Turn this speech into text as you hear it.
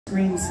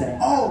screen say?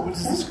 Oh, what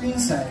does the screen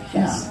say?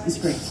 Yes, the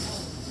screen.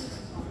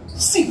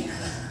 C.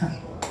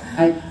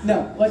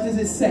 No, what does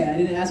it say? I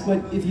didn't ask what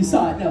if you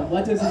saw it. No,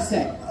 what does it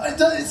say?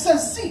 It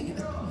says C.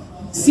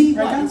 C,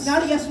 right, what? guys? It's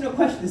not a yes or no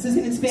question. This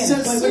isn't in Spanish.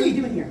 It says What are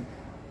you doing here?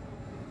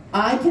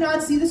 I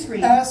cannot see the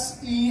screen.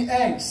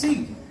 S-E-A.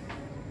 C.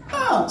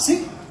 Oh,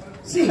 C.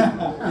 C.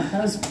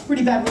 That was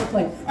pretty bad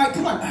wordplay. All right,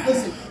 come on,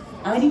 listen.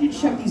 I need to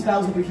check these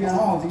valves over here.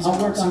 Oh, these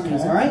I'll work on okay.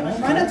 these, all right?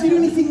 Try not to do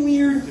anything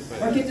weird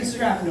or get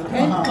distracted, okay?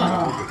 Come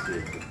on.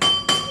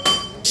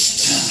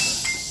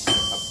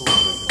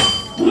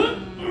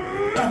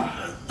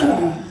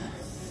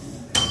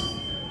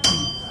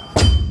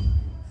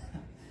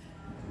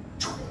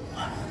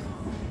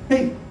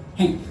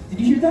 Hey, did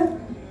you hear that?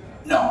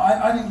 No,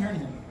 I didn't hear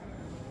anything.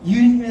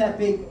 You didn't hear that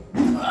big...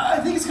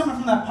 I think it's coming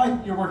from that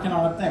pipe you're working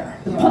on up there.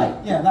 The pipe?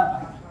 Yeah, that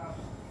pipe.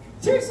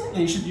 Seriously? Yeah,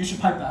 you should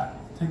pipe that.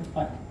 Take the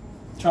pipe.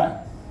 Try it.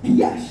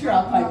 Yeah, sure,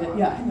 I'll pipe it.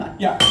 Yeah, hang on.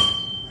 Yeah.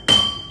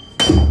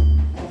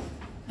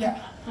 Yeah.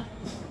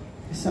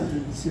 There's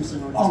something seriously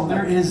wrong. Oh,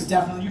 there is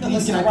definitely. You can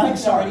Listen, get I it right.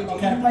 piped already. Okay.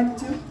 Can you pipe it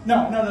too?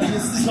 No,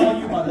 this is all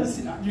you, brother.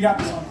 You got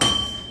this one.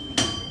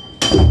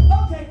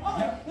 Okay,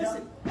 alright,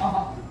 listen.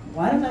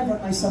 Why don't I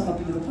run myself up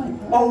into the pipe?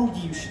 Oh,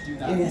 you should do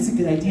that. Yeah, that's a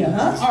good idea,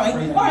 huh? That's a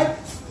great idea. Alright.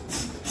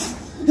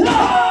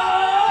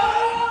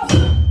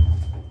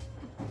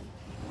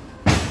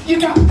 You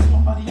got this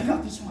one, buddy. You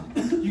got this one.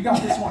 You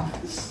got this one.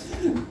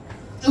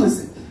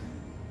 Listen.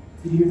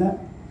 Did you hear that?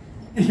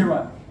 You hear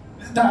what?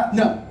 That?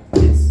 No.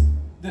 This.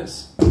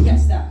 This.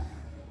 Yes, that.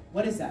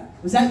 What is that?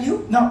 Was that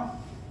you? No.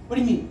 What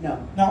do you mean? No.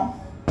 No.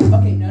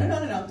 Okay,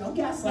 no. Don't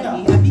gaslight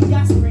me. I'm being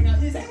gaslit right now.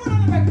 Is anyone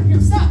on the record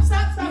here? Stop.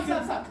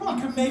 Come on.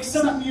 You can make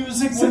some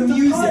music Some with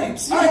music. the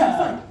pipes. Alright, Yeah.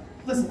 fine.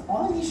 Listen,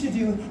 all I need you to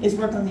do is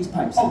work on these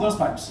pipes. Oh, those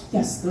pipes.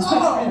 Yes, those pipes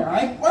are there,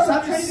 alright?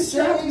 Stop trying to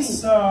distract me.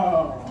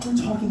 So. We're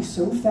talking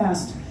so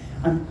fast.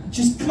 I'm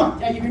just, come on.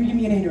 Yeah, you're going to give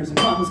me an aneurysm.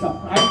 Come on, let's go.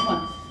 Alright, come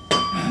on.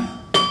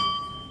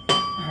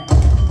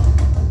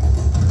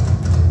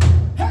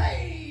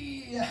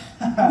 Hey!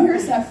 Where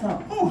is that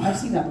from? Oh, I've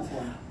seen that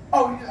before.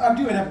 Oh, I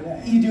do it every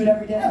day. You do it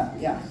every day?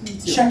 Yeah. Me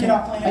too. Check it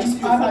out, I used to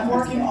do it I've 5 been times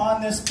working a day.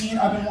 on this beat.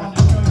 I've been wanting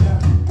to show you.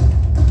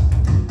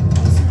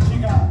 Let's see what you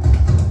got.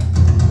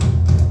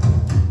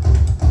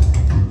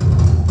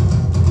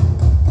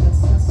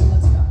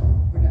 Let's not.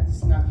 This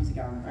is not music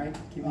hour, alright?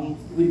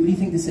 What do you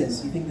think this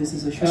is? You think this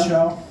is a show? A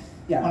show?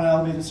 Yeah. On an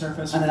elevated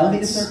surface. On an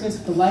elevated surface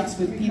with the lights,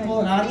 with people,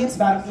 an audience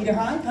about a meter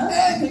high? Huh?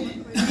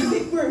 You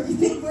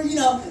think we're, you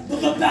know,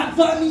 Bad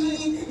Bunny,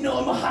 you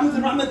know,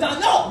 Muhammad Ramadan?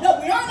 No,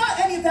 we are not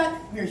any of that.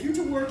 We are here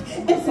to work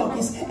and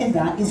focus, and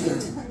that is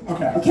it.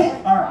 Okay. Okay?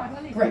 All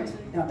right. Great.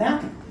 Now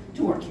back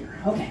to work here.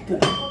 Okay,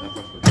 good. Okay.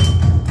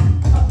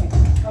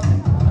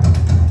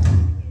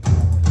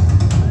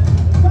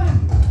 Fine.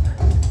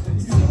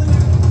 This is the only way.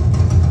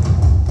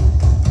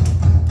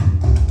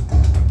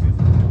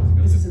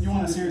 You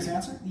want a serious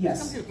answer?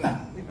 Yes. All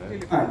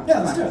right. Yeah,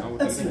 let's do it.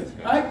 Let's do it.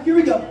 All right, here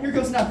we go. Here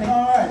goes nothing.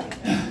 All right.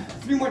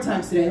 3 more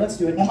times today. Let's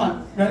do it. Come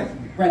on. Ready?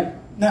 Ready.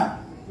 Now.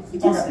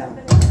 It Okay. gets down.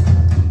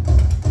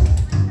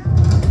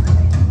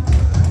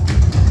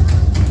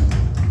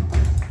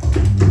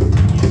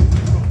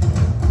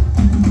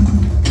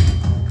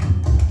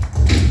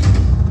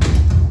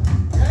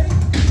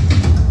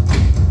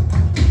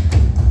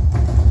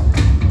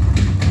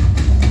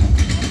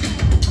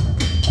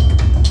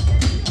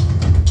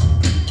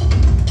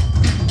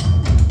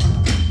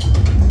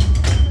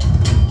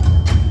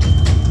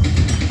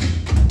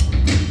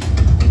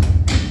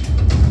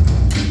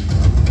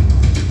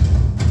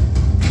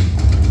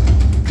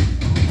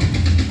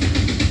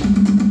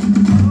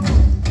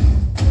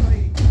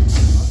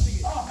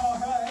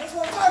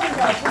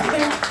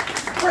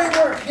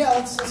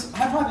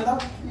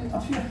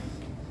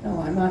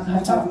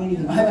 I'm talking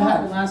anything. What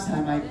happened last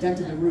time? I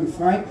dented the roof,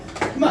 right?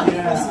 Come on,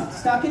 listen.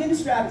 Stop getting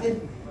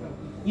distracted.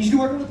 You should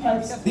work with the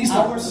pipes. These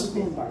I'll work pipes. with the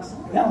cooling bars.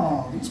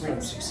 Oh, these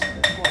pipes.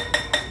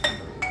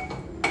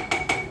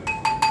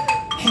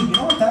 Hey, you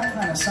know what that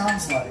kind of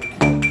sounds like?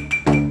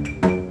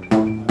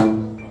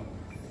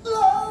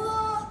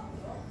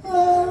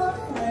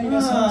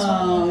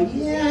 Oh,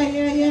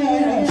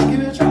 yeah. Just give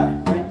it a try.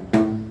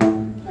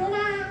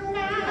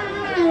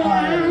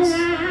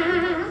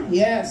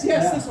 Yes,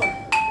 this one.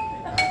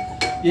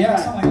 Yeah,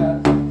 something like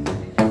that.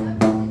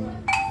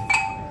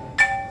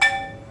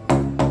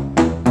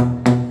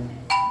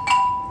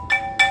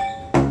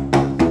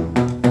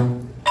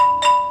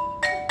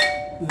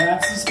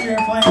 That's the spirit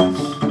playing.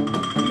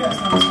 You guys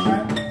know this one,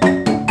 right?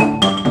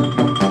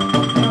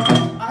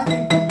 I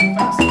think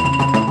faster.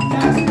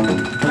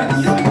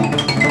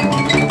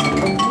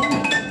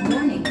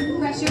 Warning.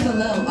 Pressure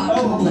below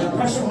optimal level.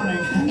 Pressure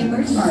warning.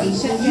 Emergency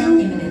shutdown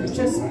imminent.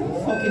 Just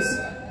focus.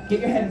 Get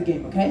your head in the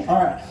game, okay?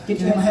 All right. Get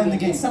your head in the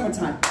game. It's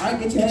summertime. All right,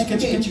 get your head in the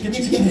game. Get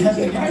your head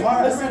in the game.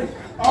 All right, ready.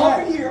 All Over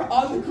right. here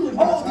on the cooling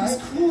bars. Oh, these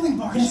cooling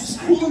bars. Just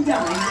cool them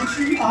down. Make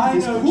sure you I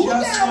know cool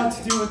just down. what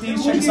to do with these.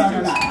 What are you Check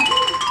gonna this do out. about it?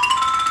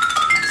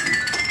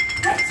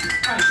 Right.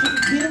 All right,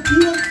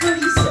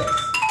 P136.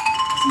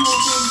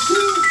 C132.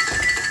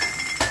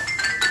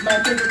 My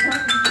favorite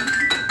part.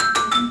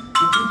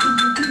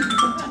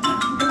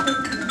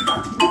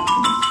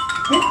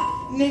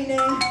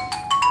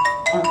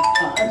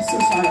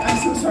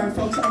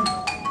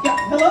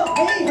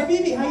 Oh, hey,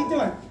 Habibi, how you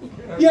doing?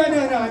 Yeah, no,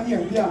 I'm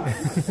here. Yeah.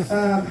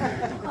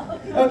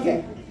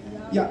 Okay.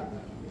 Yeah.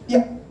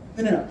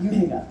 No, you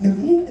hang up. No,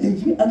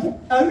 you. Okay.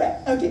 All right.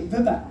 Okay.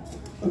 Bye.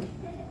 Okay.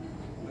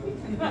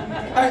 All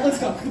right, let's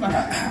go. Come on.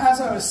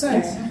 As I was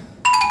saying.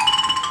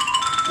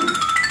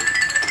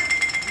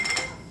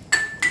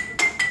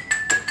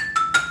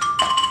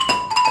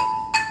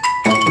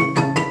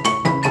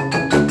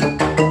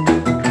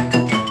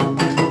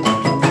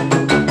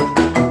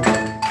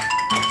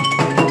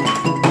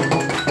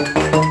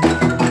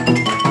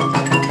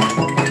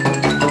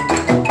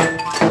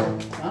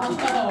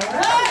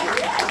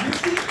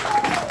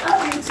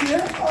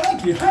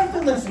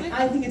 Listen,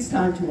 I think it's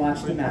time to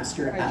watch the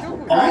master at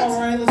work. All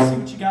right, let's see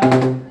what you got.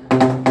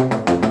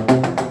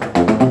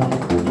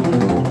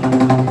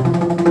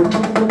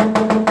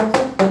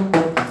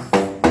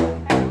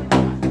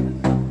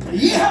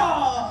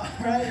 Yeah!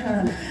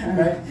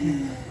 Right.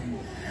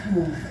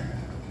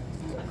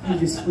 We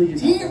just.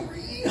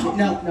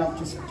 No,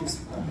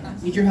 just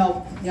need your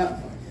help.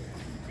 Yep.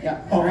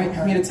 Yeah. All right.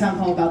 We had a town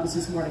hall about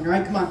this morning. All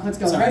right, come on, let's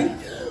go. Ready?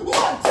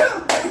 1, 2,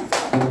 3.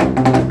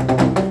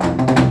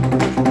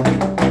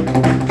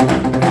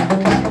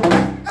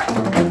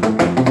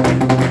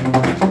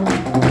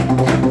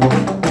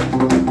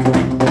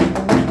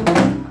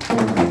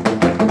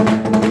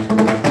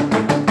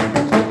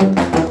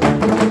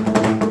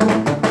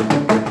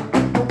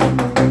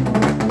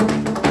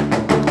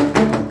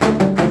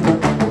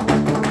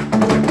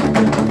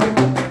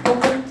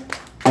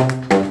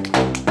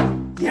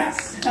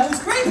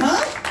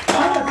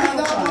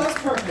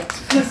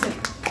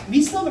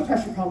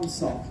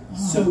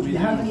 So, do you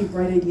have any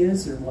bright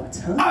ideas or what,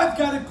 huh? I've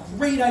got a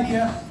great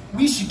idea.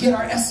 We should get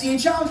our SCA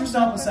challengers to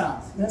help us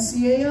out.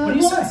 SCA what do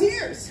you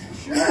volunteers? Say?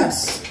 Sure.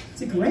 Yes.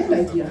 It's a grand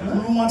idea, huh?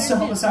 Who wants to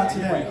help us out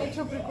today?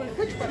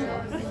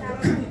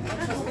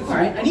 All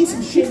right, I need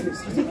some shakers.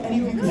 Do you think any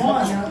of you can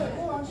help me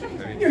out?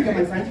 Here we go,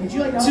 my friend. Would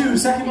you like help? 2,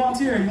 second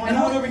volunteer. You want to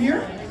help over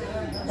here?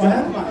 Go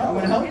ahead. Come on. I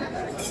want to help.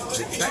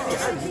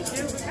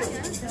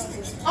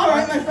 All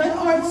right, my friend.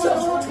 All right, so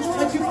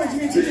my 2 friends are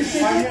going to take this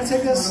shaker. All right, you're going to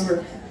take this?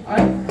 All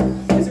right.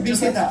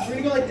 Just like that. We're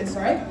gonna go like this,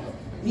 all right?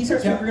 And you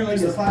start we're gonna like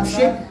this.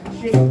 Shake,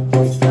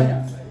 right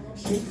up.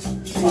 Shake.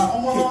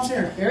 One more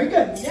volunteer. Very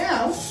good.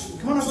 Now,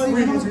 come on up, buddy.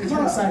 We're gonna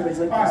turn sideways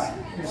like this. All right.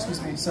 Here,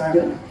 excuse me. Sorry.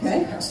 Good.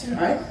 Okay. All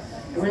right.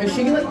 And we're gonna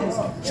shake it like this.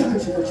 Chugga.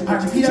 All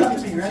right, repeat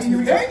after me. Ready? Here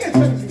we go. Very good.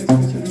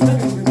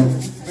 Chugga.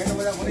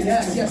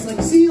 Yes.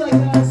 Like see for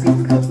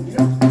cooking. You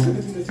know.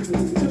 Chugga.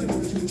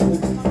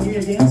 You're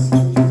gonna dance.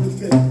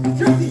 Good.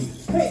 Tricky.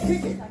 Hey,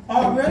 kick it.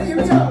 All right, ready? Here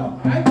we go.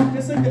 All right.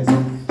 Just like this.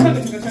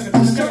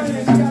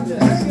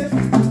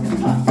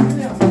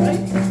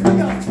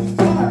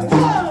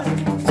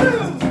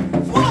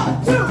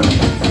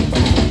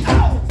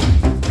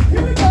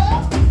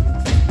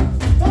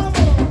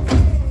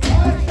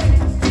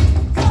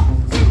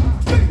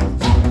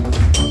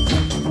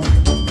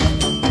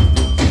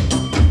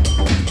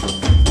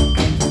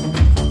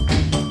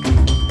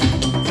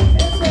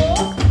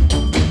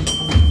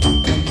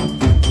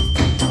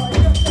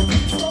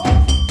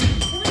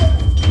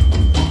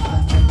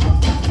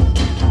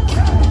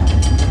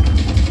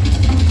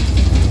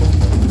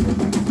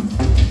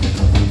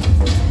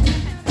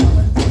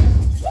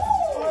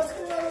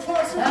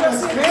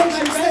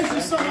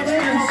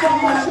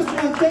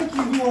 Thank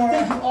you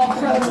all.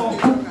 Incredible.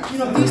 You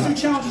know, these 2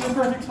 challenges are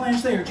perfect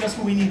plans. They are just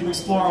what we need to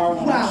explore our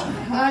own. Wow,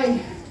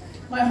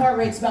 my heart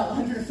rate's about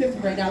 150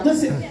 right now.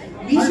 Listen,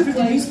 we should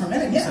play beats per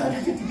minute. Yeah,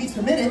 150 beats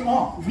per minute.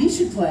 Oh, we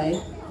should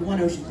play the One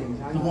Ocean thing.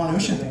 The One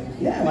Ocean thing.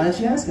 Yeah, why don't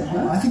you ask him?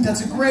 Huh? I think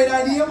that's a great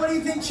idea. What do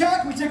you think,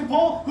 Chuck? We take a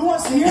poll. Who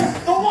wants to hear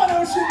the One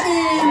Ocean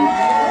theme? All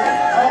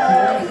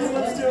right,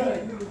 let's do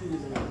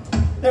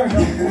it. There we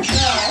go.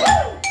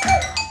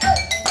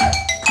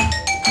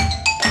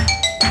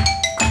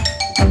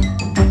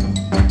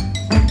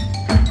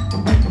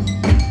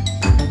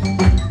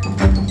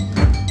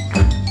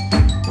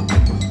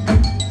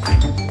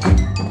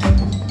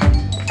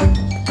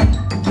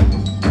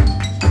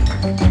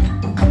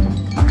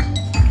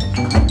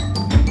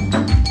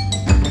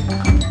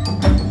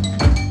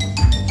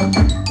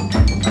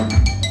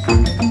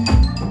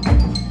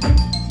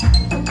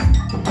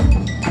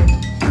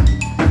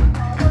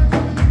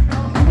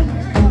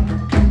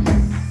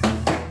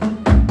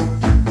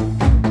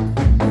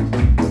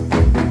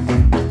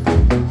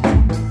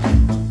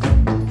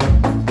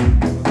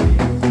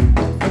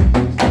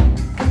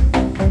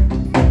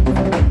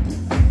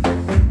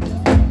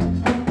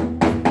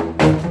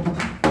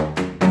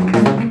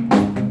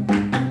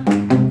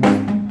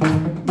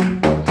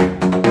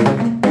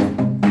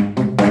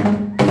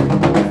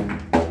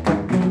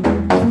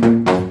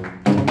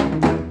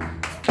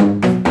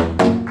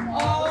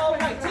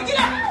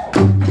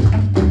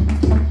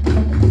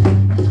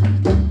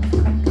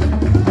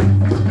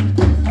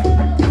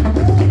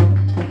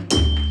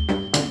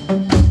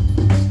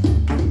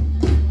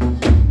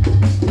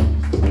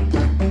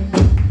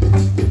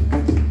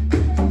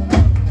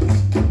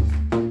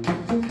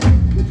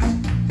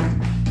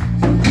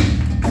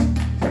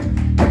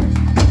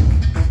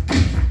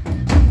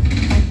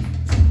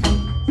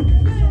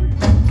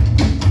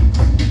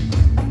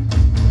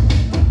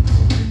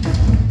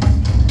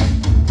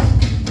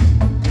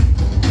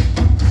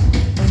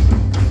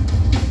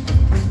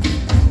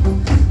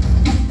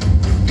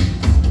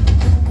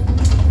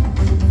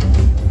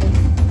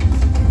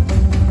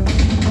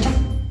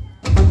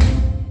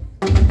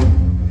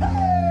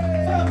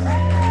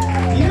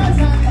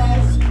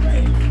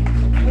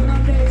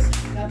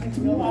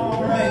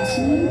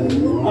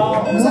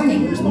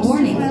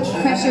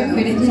 Pressure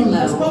critically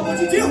That's low. not what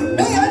you do.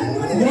 Hey, I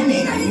didn't do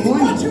anything. I didn't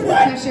want you to.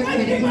 Pressure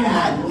critically low.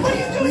 What are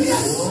you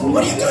doing?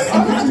 What are you doing?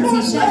 Emergency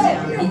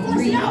shutdown in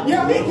 3, 2.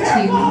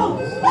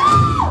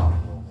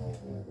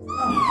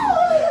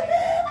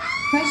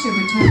 Pressure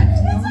returned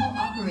to normal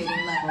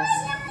operating levels.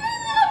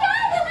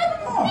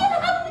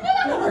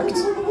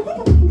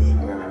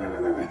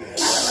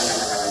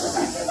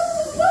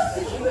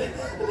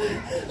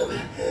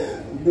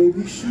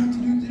 Baby shark,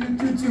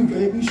 do-do-do-do-do,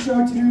 baby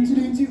shark,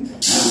 do-do-do-do-do.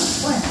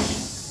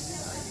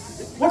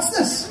 What's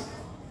this?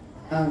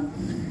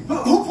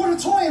 Who put a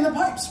toy in the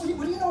pipes? What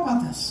do you know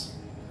about this?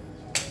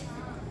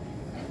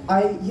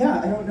 I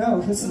don't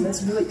know. Listen,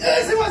 that's really...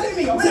 It wasn't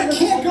me! I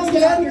can't go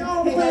get out of here.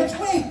 No, Hey,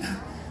 wait!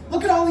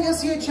 Look at all the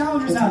SCA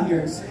challengers out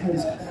here.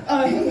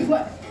 Hey,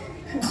 what?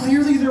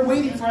 Clearly they're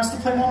waiting for us to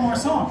play one more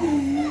song.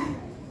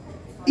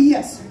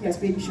 Yes,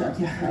 Baby Shark,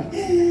 yeah, right.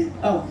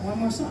 Oh, one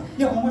more song.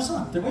 Yeah, one more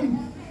song. They're waiting.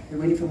 They're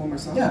waiting for one more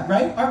song? Yeah,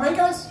 right? All right,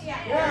 guys?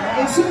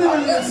 Yeah. Assuming they're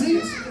on the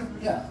seats.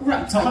 Yeah,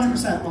 right. It's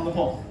 100% on the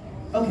poll.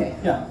 Okay.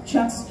 Yeah.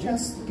 Chat's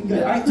looking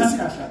good. All right, Time listen.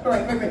 to shot. All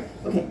right.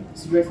 Okay,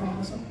 so you ready for one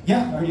more song?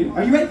 Yeah, are you?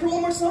 Are you ready for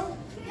one more song?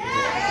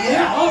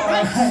 Yeah, all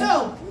right.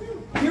 So,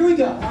 here we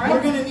go, all right?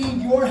 We're going to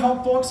need your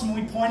help, folks. When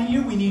we point at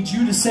you, we need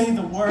you to say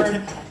the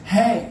word,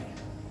 hey.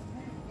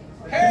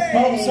 Hey!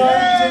 Oh, sorry,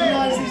 I didn't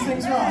realize these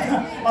things wrong.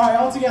 All right,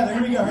 all together.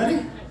 Here we go.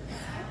 Ready?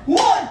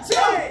 1, 2,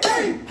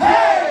 3,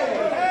 hey!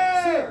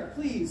 Sir,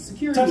 please,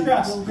 security. Touch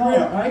grass. We'll Here we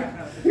go. all right?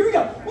 Here we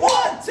go.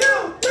 1, 2,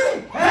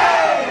 3,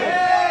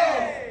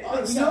 hey! Oh,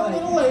 it's still a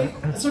little late.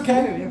 It's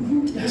okay.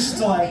 You're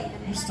still late.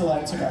 It's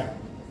okay.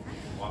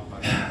 One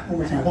more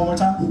time. One more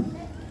time.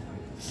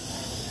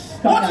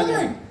 1, 2,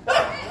 3.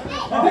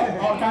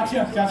 Oh, gotcha.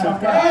 All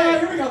right,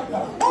 here we go.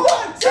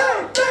 1, 2,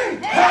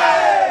 3,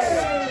 hey!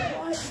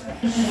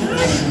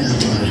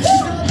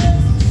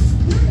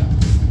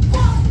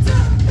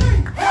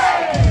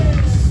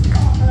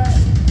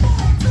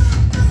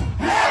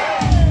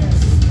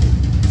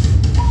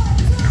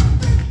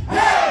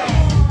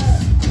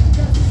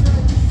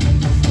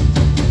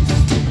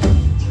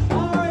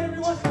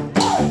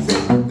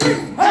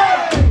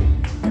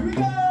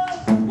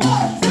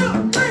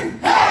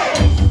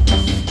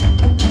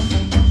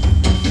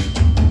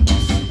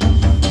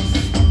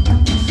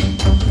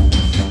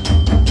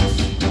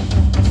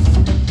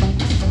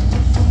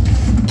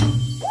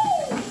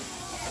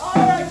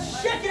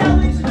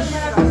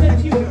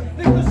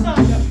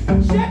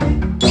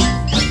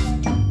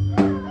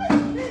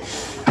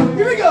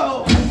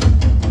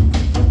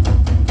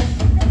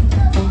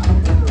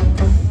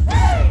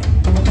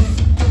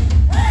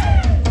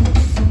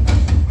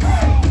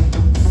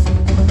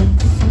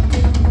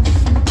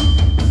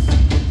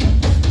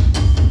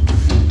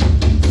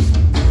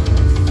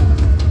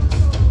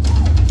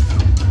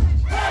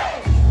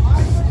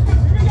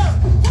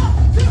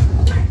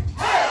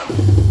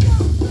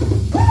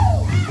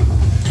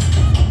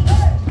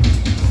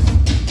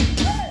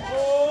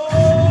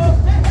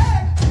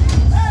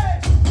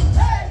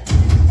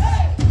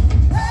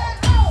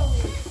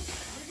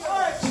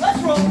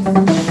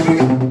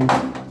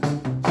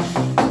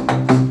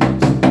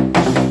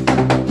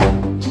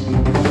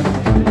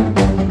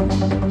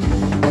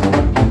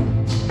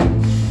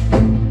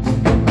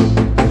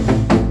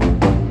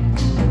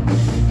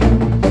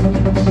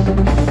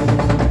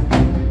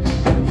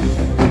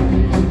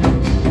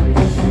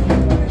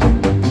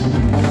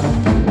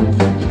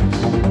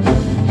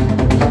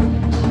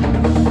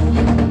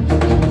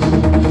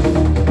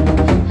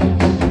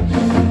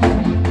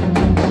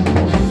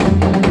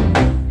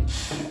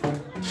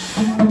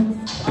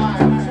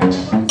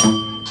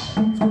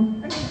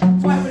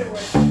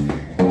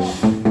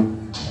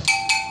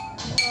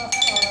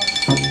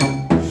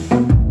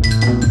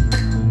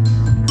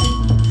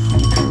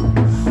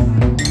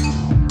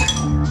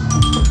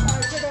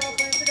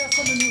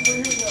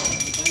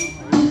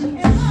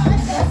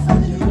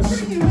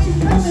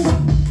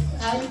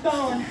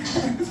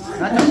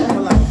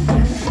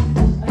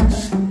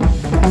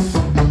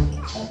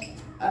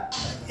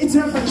 It's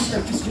not for the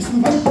script, just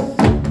move on.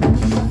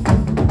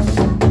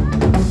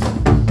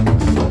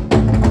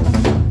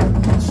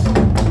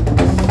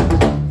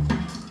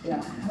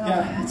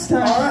 Yeah, it's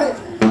time. All right.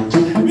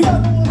 We got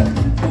the one.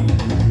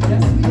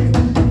 Yes, we do.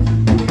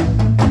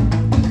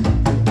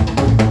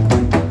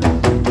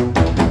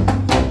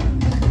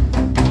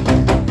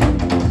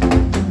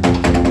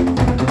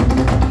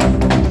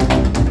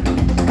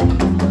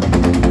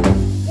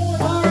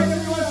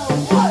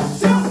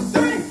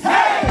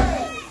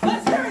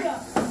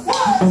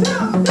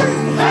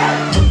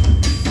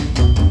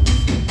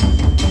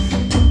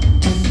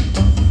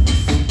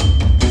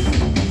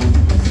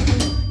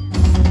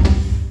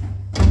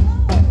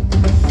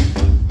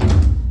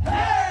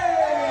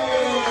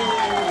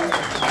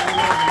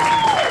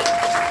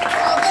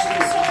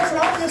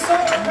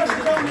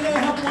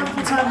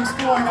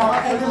 Exploring our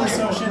endless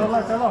ocean.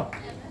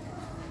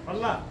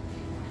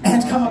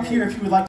 And come up here if you would like to